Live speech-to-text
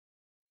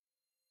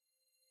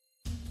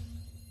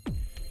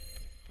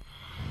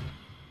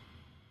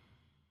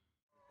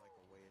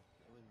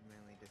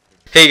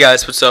Hey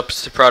guys, what's up?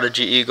 It's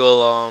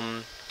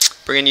TheProdigyEagle.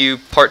 Bringing you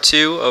part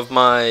two of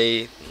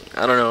my,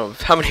 I don't know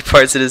how many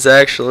parts it is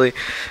actually.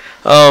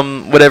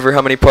 Whatever,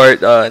 how many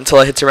until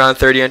I hit around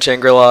 30 on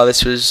Shangri La.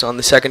 This was on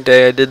the second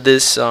day I did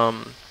this.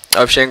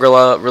 Of Shangri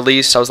La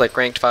release. I was like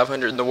ranked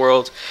 500 in the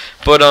world.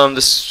 But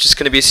this is just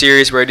gonna be a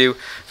series where I do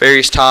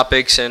various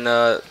topics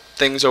and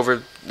things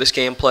over this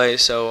gameplay.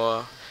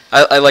 So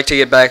I like to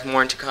get back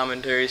more into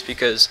commentaries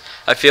because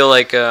I feel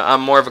like I'm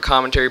more of a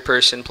commentary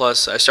person.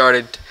 Plus, I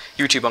started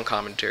YouTube on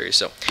commentary.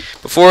 So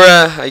before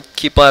I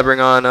keep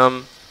blabbering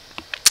on,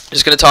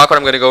 just gonna talk what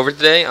I'm gonna go over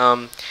today.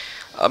 I'm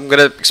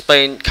gonna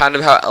explain kind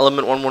of how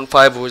Element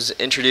 115 was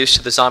introduced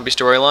to the zombie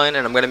storyline,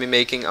 and I'm gonna be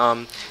making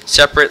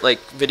separate like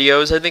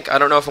videos. I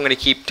don't know if I'm gonna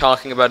keep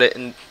talking about it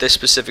in this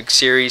specific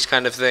series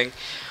kind of thing,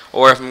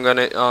 or if I'm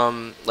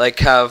gonna like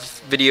have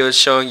videos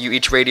showing you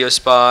each radio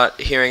spot,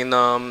 hearing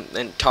them,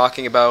 and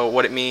talking about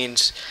what it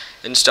means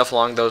and stuff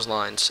along those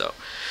lines. So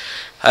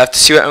I have to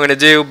see what I'm going to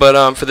do,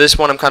 but for this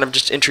one, I'm kind of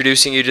just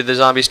introducing you to the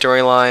zombie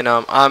storyline.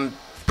 I'm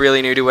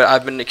really new to it.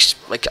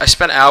 I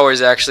spent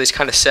hours actually. It's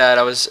kind of sad.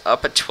 I was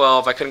up at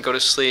 12. I couldn't go to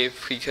sleep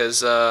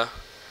because I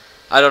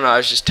don't know. I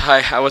was just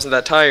tired. I wasn't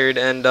that tired,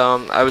 and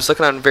I was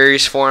looking on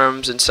various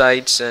forums and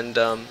sites and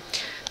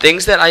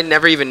things that I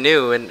never even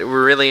knew, and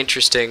were really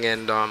interesting.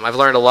 And I've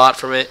learned a lot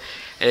from it.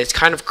 And it's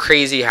kind of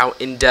crazy how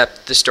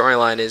in-depth the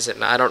storyline is, and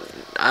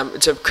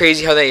it's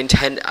crazy how they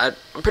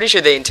I'm pretty sure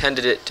they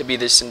intended it to be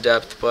this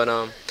in-depth, but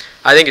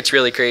I think it's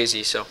really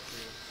crazy. So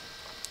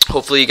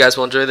hopefully you guys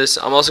will enjoy this.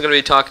 I'm also going to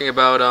be talking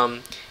about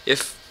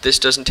if this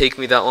doesn't take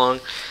me that long,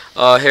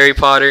 Harry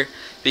Potter,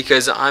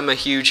 because I'm a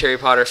huge Harry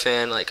Potter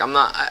fan. Like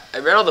I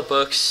read all the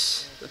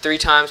books 3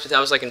 times, but that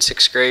was like in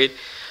 6th grade.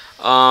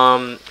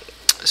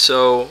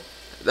 So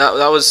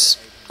that was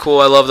cool.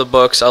 I love the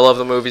books. I love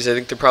the movies. I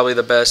think they're probably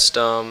the best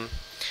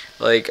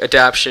like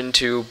adaptation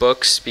to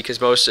books,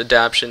 because most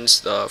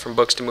adaptations from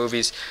books to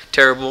movies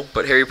terrible,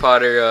 but Harry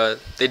Potter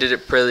they did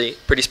it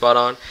pretty spot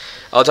on.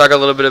 I'll talk a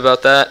little bit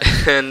about that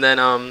and then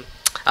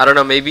I don't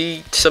know,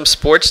 maybe some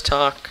sports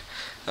talk.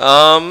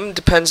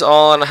 Depends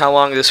all on how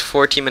long this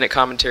 14-minute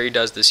commentary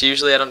does this.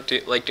 Usually I don't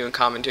like doing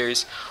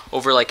commentaries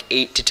over like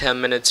 8 to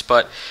 10 minutes,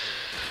 but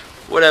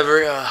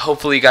whatever.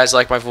 Hopefully you guys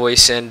like my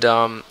voice and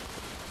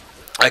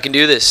I can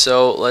do this.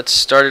 So let's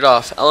start it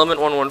off.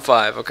 Element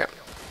 115. Okay.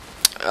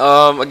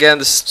 Again,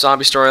 this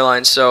zombie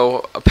storyline.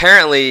 So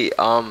apparently,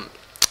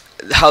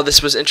 how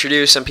this was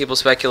introduced, some people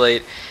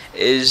speculate,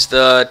 is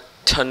the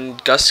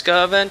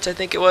Tunguska event, I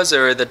think it was,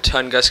 or the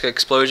Tunguska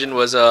explosion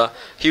was a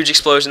huge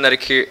explosion that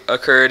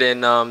occurred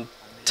in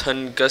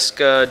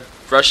Tunguska,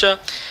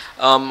 Russia,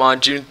 on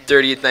June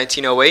 30th,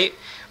 1908.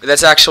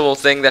 That's actual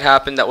thing that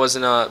happened. That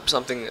wasn't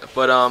something,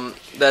 but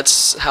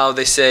that's how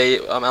they say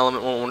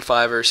Element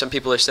 115, or some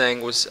people are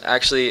saying, was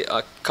actually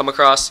come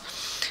across,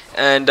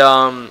 and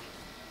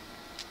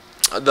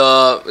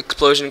the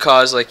explosion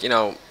caused, like,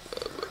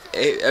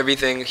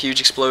 everything,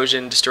 huge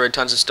explosion, destroyed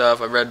tons of stuff.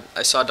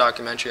 I saw a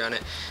documentary on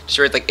it.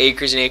 Destroyed like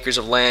acres and acres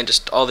of land,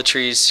 just all the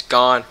trees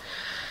gone,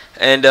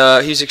 and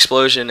huge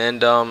explosion.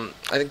 And I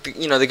think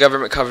the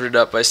government covered it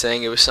up by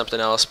saying it was something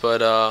else,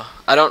 but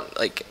I don't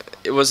like.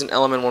 It wasn't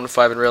Element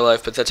 115 in real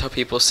life, but that's how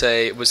people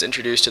say it was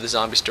introduced to the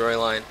zombie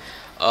storyline,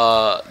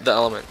 the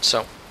Element.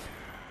 So.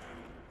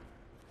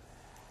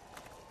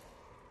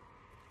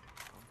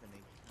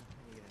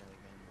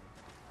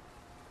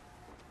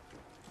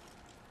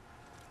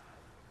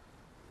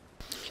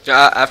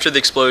 After the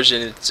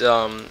explosion, it's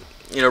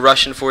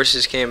Russian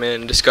forces came in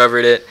and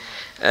discovered it,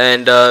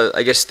 and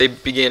I guess they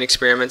began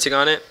experimenting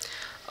on it.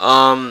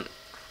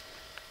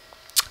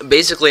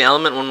 Basically,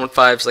 Element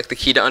 115 is like the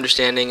key to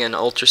understanding an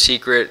ultra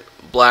secret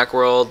black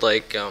world,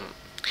 like,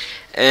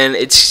 and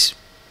it's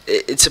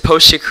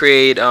supposed to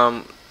create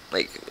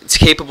like, it's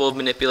capable of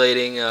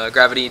manipulating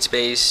gravity in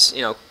space,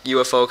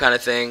 UFO kind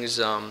of things,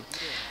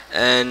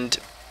 and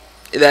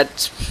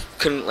that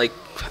like,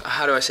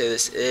 how do I say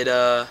this?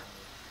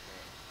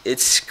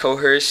 It's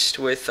coerced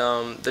with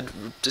the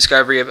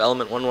discovery of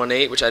Element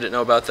 118, which I didn't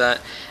know about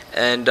that,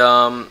 and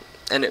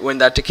when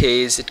that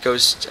decays, it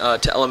goes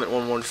to Element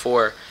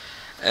 114,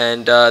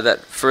 and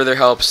that further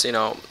helps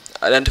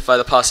identify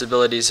the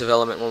possibilities of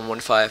Element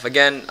 115.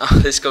 Again,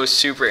 this goes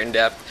super in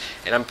depth,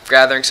 and I'm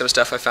gathering some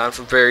stuff I found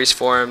from various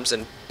forums,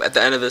 and at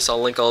the end of this, I'll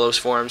link all those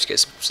forums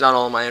because it's not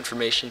all my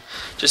information,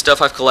 just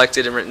stuff I've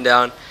collected and written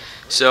down.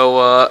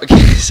 So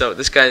so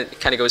this guy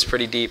kind of goes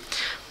pretty deep,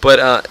 but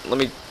let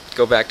me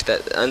go back to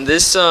that. And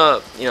this,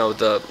 how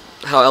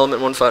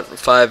Element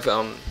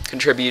 115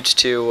 contributes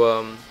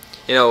to,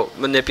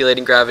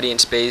 manipulating gravity in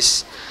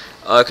space,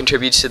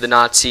 contributes to the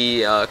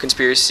Nazi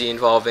conspiracy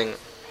involving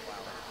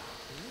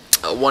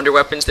wonder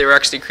weapons they were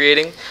actually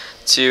creating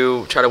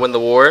to try to win the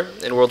war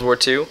in World War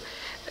II,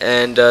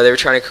 and they were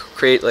trying to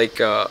create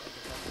like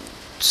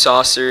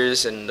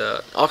saucers and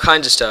all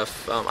kinds of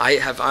stuff.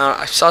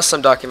 I saw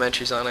some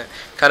documentaries on it.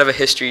 Kind of a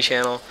History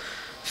Channel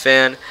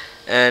fan.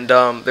 And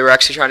they were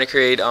actually trying to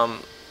create,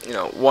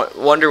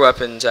 wonder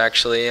weapons.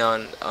 Actually,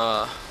 on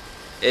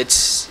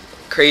it's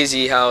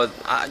crazy how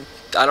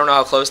I don't know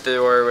how close they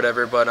were or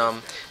whatever, but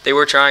they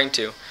were trying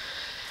to.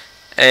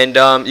 And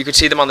you could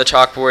see them on the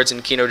chalkboards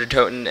in Kino de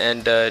Toten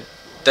and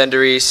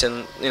Denderis,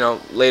 and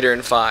later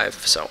in 5.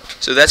 So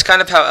that's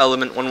kind of how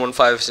Element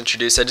 115 was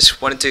introduced. I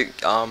just wanted to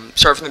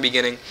start from the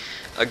beginning.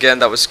 Again,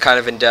 that was kind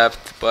of in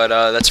depth, but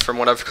that's from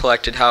what I've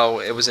collected how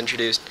it was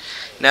introduced.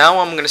 Now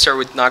I'm going to start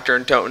with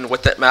Nocturne Toten,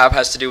 what that map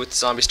has to do with the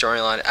zombie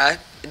storyline.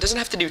 It doesn't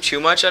have to do too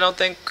much, I don't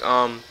think.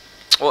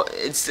 Well,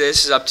 this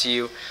is up to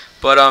you.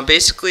 But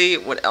basically,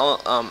 what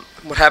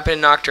happened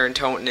in Nocturne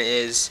Toten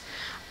is,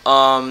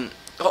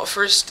 well,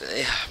 first,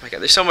 oh my God,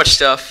 there's so much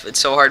stuff. It's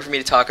so hard for me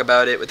to talk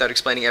about it without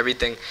explaining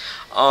everything.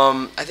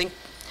 I think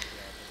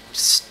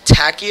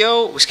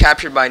Takio was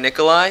captured by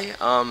Nikolai,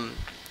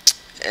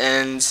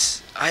 and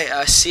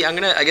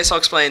I guess I'll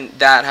explain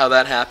how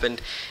that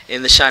happened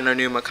in the Shai no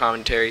Numa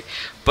commentary.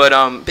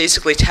 But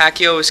basically,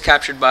 Takio was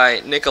captured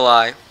by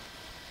Nikolai,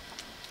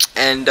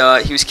 and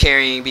he was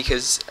carrying,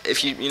 because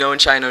if you know in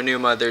Shai no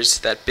Numa, there's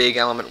that big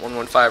Element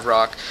 115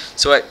 rock.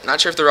 So I'm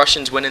not sure if the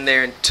Russians went in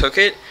there and took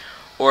it,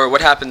 or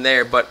what happened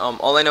there, but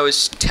all I know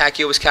is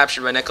Takio was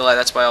captured by Nikolai.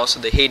 That's why also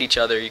they hate each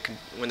other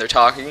when they're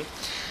talking.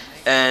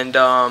 And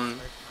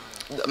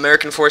the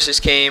American forces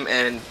came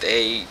and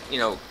they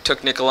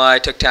took Nikolai,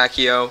 took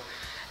Takio,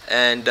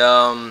 and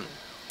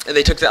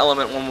they took the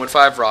Element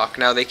 115 rock.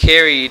 Now they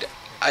carried,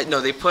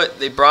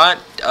 they brought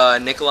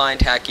Nikolai and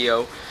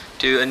Takio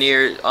to a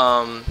near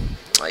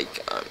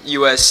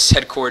U.S.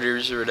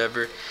 headquarters or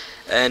whatever,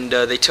 and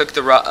they took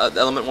the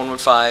Element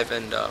 115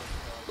 and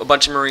a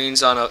bunch of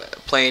Marines on a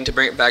plane to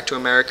bring it back to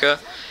America.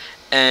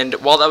 And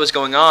while that was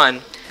going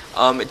on,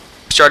 it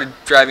started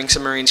driving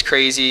some Marines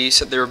crazy,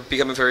 so they were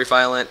becoming very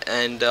violent,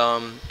 and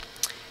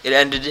it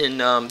ended in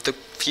the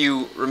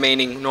few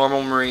remaining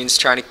normal Marines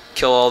trying to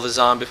kill all the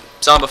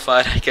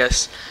zombified, I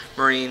guess,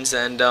 Marines.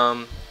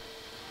 And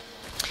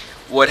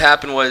what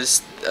happened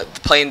was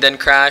the plane then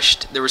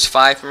crashed. There was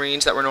 5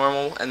 Marines that were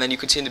normal, and then you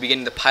could see in the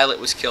beginning the pilot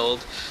was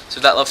killed. So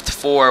that left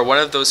 4. One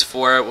of those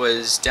 4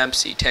 was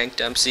Dempsey, Tank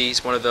Dempsey.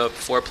 He's one of the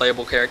 4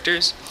 playable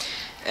characters.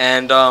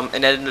 And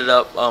it ended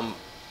up,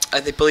 I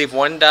believe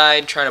one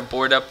died trying to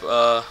board up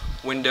a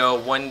window.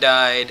 One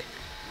died.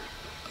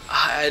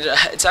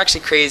 It's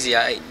actually crazy.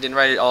 I didn't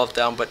write it all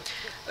down, but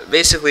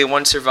basically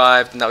one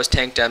survived, and that was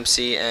Tank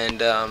Dempsey.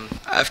 And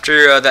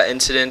after that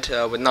incident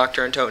with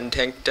Nocturne Toten,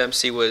 Tank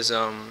Dempsey was,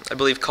 I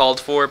believe, called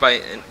for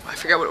by, I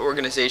forget what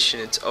organization,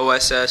 it's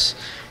OSS,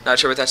 not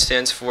sure what that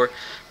stands for,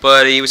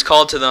 but he was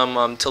called to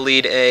them to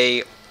lead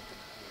a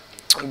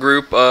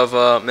group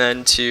of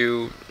men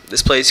to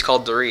this place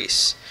called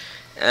Doris.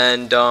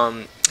 And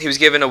he was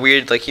given a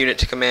weird unit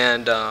to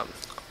command.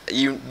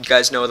 You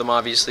guys know them,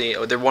 obviously.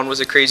 One was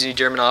a crazy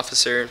German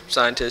officer,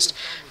 scientist,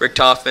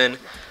 Richthofen.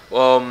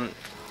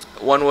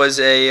 One was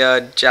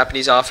a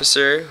Japanese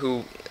officer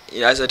who,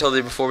 as I told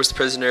you before, was the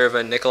prisoner of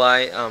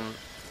Nikolai,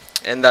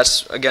 and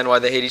that's, again, why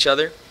they hate each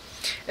other.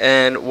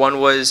 And one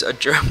was a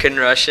drunken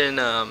Russian,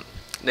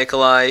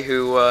 Nikolai,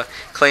 who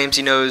claims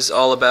he knows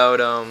all about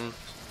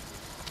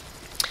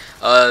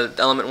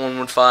Element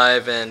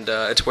 115 and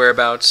its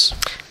whereabouts.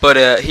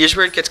 But here's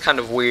where it gets kind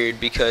of weird,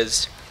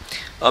 because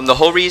the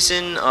whole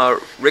reason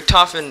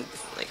Richthofen,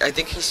 I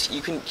think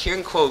you can hear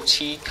in quotes,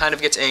 he kind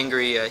of gets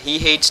angry. He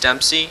hates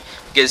Dempsey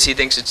because he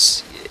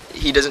thinks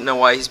he doesn't know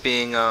why he's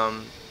being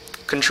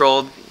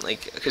controlled,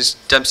 because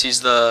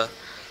Dempsey's the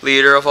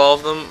leader of all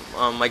of them,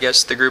 I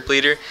guess the group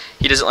leader.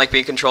 He doesn't like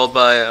being controlled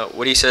by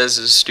what he says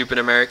is stupid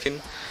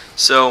American.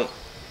 So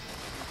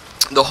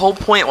the whole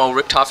point while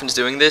Richthofen's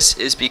doing this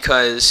is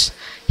because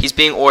he's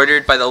being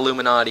ordered by the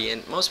Illuminati,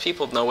 and most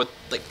people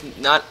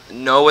not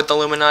know what the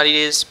Illuminati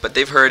is, but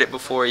they've heard it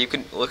before. You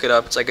can look it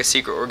up. It's like a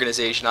secret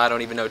organization. I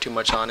don't even know too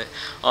much on it,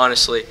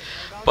 honestly.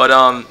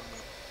 But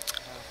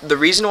the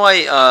reason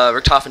why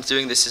Richtofen's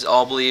doing this is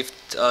all believed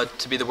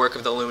to be the work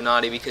of the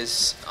Illuminati,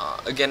 because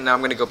again, now I'm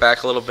going to go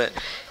back a little bit.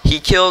 He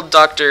killed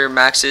Dr.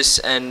 Maxis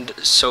and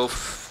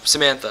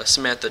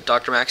Samantha,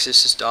 Dr.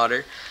 Maxis'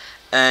 daughter,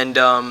 and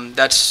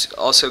that's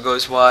also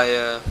goes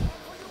why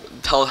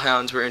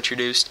hellhounds were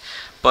introduced.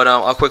 But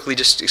I'll quickly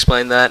just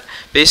explain that.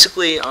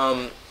 Basically,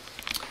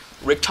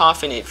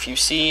 Richthofen, if you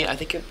see, I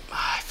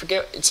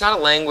forget, it's not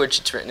a language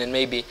it's written in,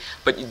 maybe,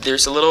 but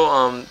there's a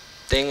little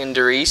thing in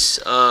Doris,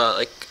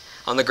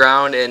 on the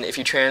ground, and if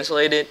you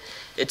translate it,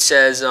 it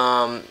says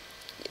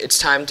it's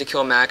time to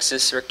kill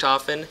Maxis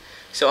Richthofen.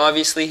 So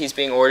obviously he's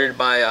being ordered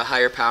by a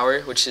higher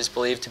power, which is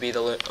believed to be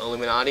the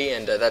Illuminati,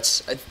 and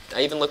that's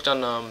I even looked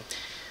on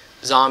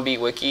Zombie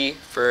Wiki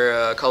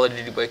for Call of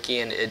Duty Wiki,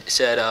 and it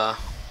said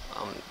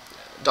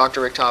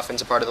Dr.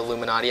 Richthofen's a part of the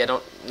Illuminati. I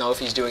don't know if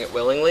he's doing it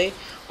willingly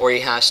or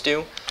he has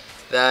to.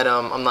 That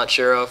I'm not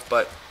sure of,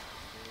 but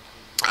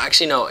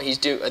actually no, I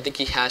think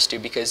he has to,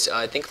 because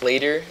I think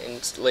later in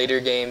later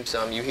games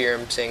you hear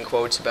him saying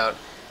quotes about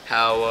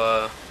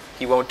how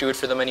he won't do it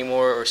for them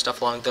anymore or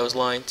stuff along those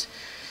lines.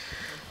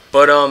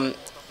 But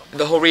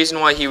the whole reason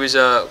why he was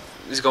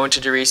going to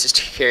Doris is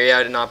to carry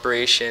out an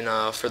operation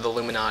for the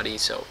Illuminati.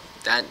 So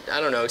I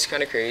don't know, it's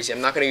kind of crazy.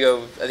 I'm not going to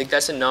go, I think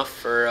that's enough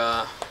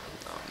for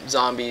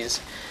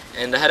zombies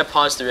And I had to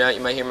pause throughout.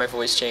 You might hear my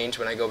voice change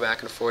when I go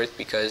back and forth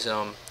because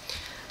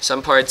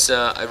some parts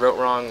I wrote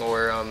wrong,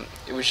 or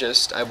it was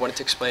just I wanted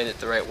to explain it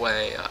the right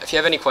way. If you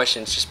have any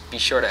questions, just be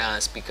sure to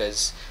ask,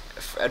 because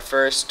at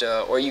first,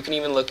 or you can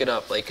even look it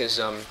up, like, because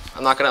I'm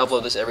not going to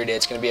upload this every day.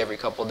 It's going to be every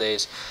couple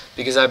days,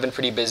 because I've been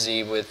pretty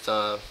busy with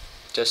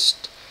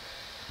just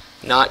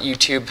not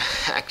YouTube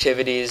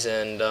activities,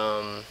 and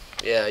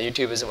yeah,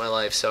 YouTube isn't my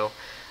life, so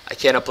I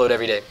can't upload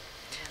every day.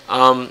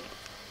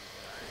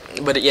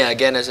 But yeah,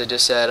 again, as I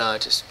just said,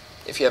 just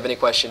if you have any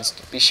questions,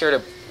 be sure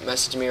to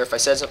message me, or if I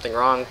said something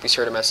wrong, be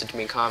sure to message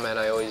me, comment.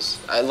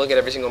 I look at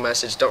every single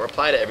message. Don't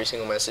reply to every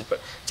single message,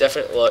 but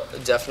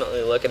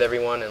definitely look at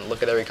everyone and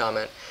look at every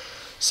comment.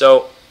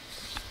 So,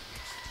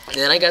 and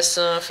then I guess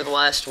for the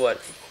last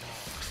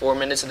 4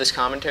 minutes of this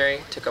commentary,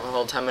 took up a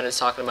whole 10 minutes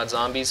talking about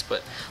zombies,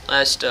 but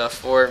last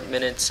 4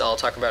 minutes I'll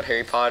talk about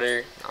Harry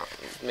Potter.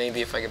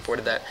 Maybe if I get bored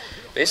of that.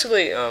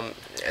 Basically,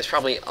 as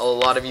probably a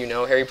lot of you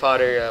know, Harry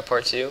Potter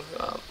Part 2,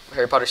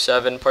 Harry Potter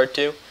 7 Part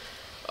 2,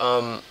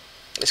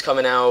 is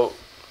coming out.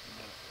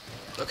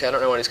 Okay, I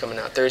don't know when it's coming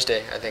out.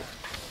 Thursday, I think.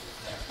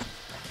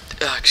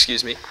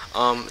 Excuse me.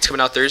 It's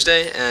coming out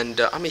Thursday, and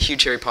I'm a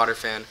huge Harry Potter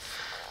fan.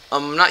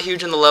 I'm not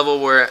huge on the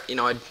level where, you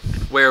know, I'd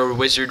wear a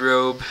wizard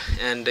robe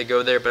and I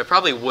go there, but I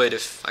probably would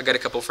if I got a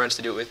couple friends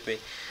to do it with me.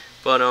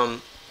 But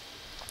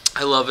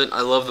I love it.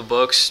 I love the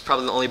books.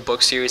 Probably the only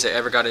book series I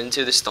ever got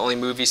into. This is the only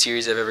movie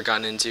series I've ever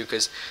gotten into,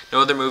 because no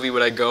other movie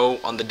would I go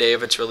on the day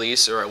of its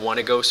release, or I want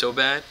to go so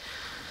bad.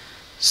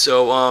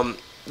 So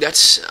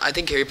I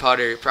think Harry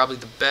Potter probably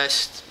the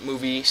best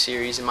movie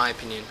series in my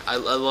opinion. I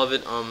love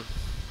it. I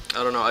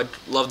don't know. I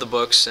love the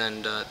books,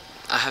 and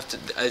I have to.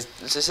 As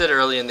I said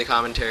earlier in the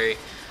commentary,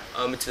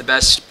 it's the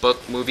best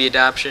book movie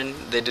adaptation.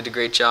 They did a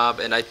great job,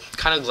 and I'm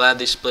kind of glad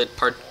they split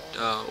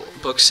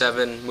book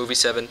 7, movie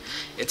 7,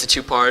 into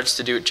 2 parts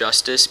to do it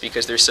justice,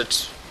 because there's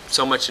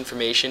so much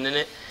information in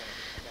it.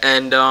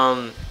 And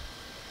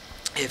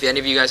if any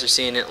of you guys are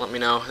seeing it, let me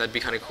know. That'd be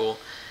kind of cool.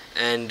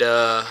 And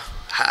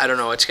I don't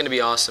know, it's going to be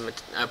awesome.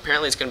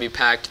 Apparently it's going to be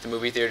packed at the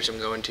movie theaters I'm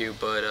going to,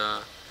 but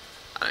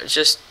it's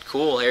just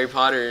cool. Harry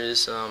Potter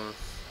is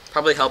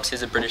probably helps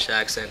his British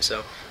accent,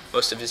 so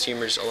most of his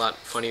humor is a lot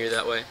funnier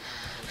that way.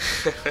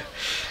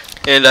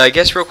 And I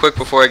guess real quick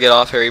before I get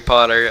off Harry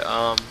Potter,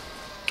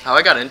 how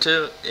I got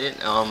into it,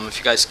 if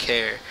you guys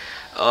care.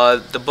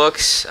 The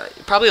books,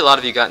 probably a lot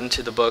of you got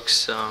into the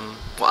books. Well,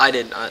 I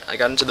did. I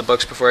got into the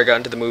books before I got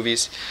into the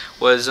movies.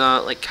 Was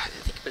like, I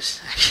think it was.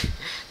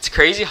 It's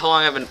crazy how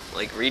long I've been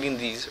like reading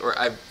these, or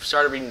I've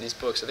started reading these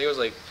books. I think it was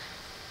like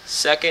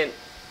 2nd,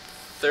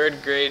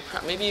 3rd grade,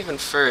 maybe even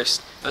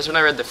 1st. That's when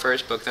I read the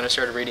first book. Then I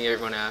started reading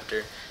everyone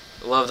after.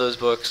 I love those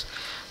books.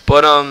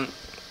 But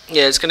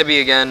yeah, it's gonna be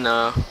again.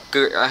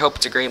 Good. I hope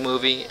it's a great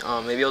movie.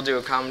 Maybe I'll do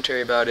a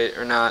commentary about it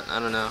or not. I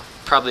don't know.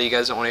 Probably you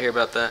guys don't want to hear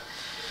about that.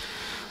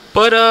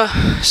 But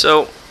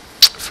so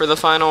for the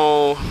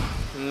final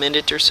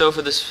minute or so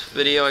for this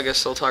video, I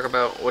guess I'll talk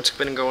about what's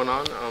been going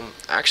on.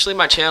 Actually,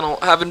 my channel,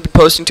 I haven't been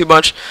posting too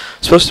much.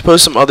 I'm supposed to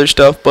post some other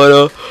stuff,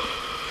 but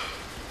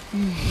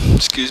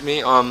excuse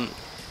me.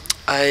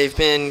 I've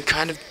been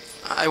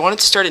I wanted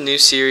to start a new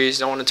series.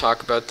 Don't want to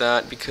talk about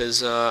that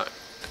because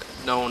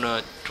don't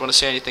want to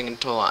say anything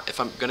until if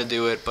I'm gonna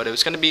do it. But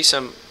it's gonna be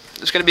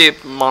a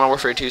Modern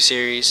Warfare 2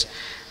 series,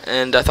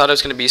 and I thought it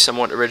was gonna be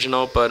somewhat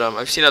original. But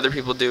I've seen other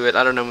people do it.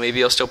 I don't know.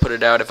 Maybe I'll still put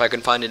it out if I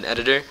can find an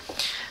editor.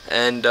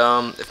 And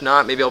if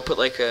not, maybe I'll put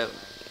like a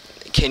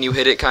 "Can you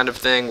hit it" kind of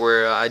thing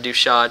where I do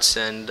shots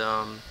and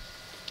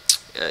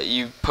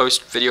you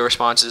post video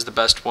responses. The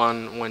best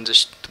one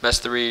wins the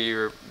best 3,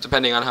 or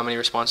depending on how many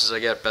responses I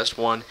get, best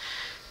one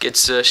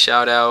gets a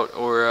shout out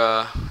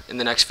or in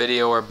the next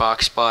video or a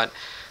box spot.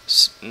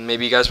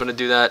 Maybe you guys want to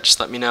do that, just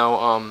let me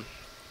know.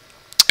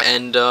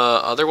 And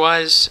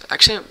otherwise,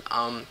 actually,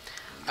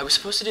 I was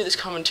supposed to do this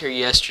commentary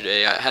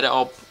yesterday. I had it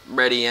all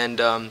ready,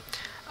 and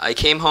I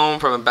came home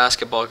from a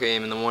basketball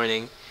game in the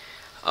morning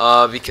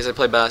because I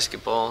play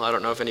basketball. I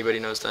don't know if anybody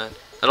knows that.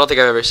 I don't think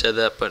I've ever said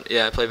that, but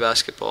yeah, I play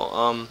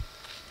basketball.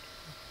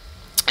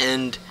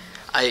 And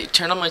I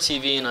turned on my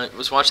TV and I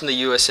was watching the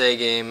USA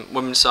game,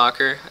 women's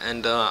soccer,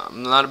 and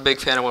I'm not a big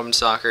fan of women's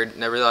soccer.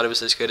 Never thought it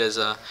was as good as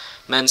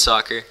men's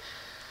soccer.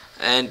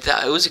 And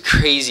it was a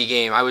crazy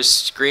game. I was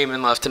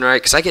screaming left and right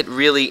because I get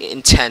really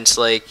intense.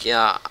 Like,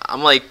 yeah,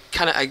 I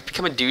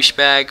become a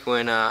douchebag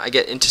when I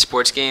get into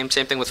sports games.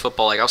 Same thing with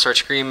football. Like, I'll start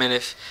screaming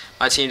if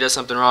my team does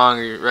something wrong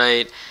or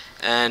right.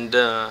 And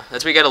that's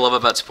what you gotta love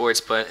about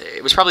sports. But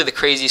it was probably the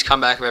craziest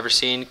comeback I've ever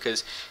seen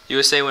because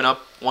USA went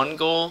up 1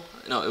 goal.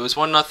 No, it was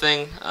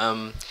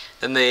 1-0.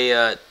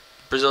 Then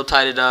Brazil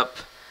tied it up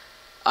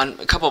on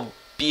a couple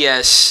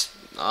BS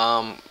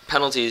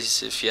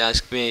penalties, if you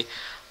ask me.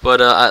 But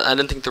I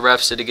didn't think the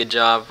refs did a good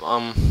job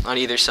on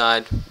either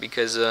side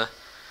because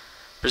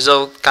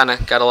Brazil kind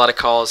of got a lot of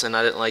calls, and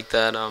I didn't like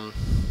that.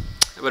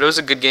 But it was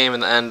a good game in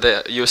the end.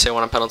 The USA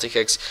won on penalty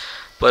kicks.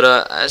 But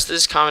as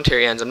this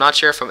commentary ends, I'm not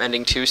sure if I'm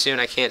ending too soon.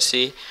 I can't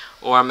see,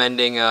 or I'm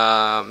ending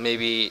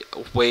maybe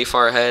way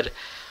far ahead.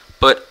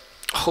 But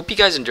hope you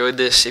guys enjoyed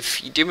this.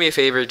 If you do me a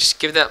favor, just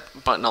give that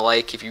button a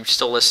like if you're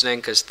still listening,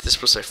 because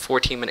this was a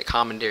 14-minute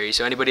commentary.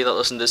 So anybody that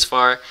listened this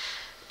far,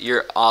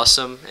 you're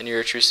awesome and you're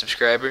a true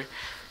subscriber.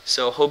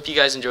 So hope you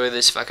guys enjoy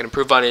this. If I can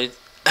improve on it,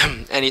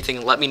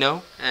 anything, let me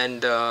know.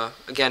 And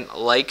again,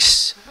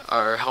 likes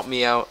are help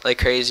me out like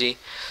crazy.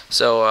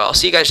 So I'll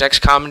see you guys next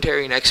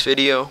commentary, next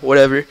video,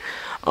 whatever.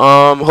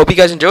 Hope you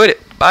guys enjoyed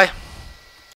it. Bye.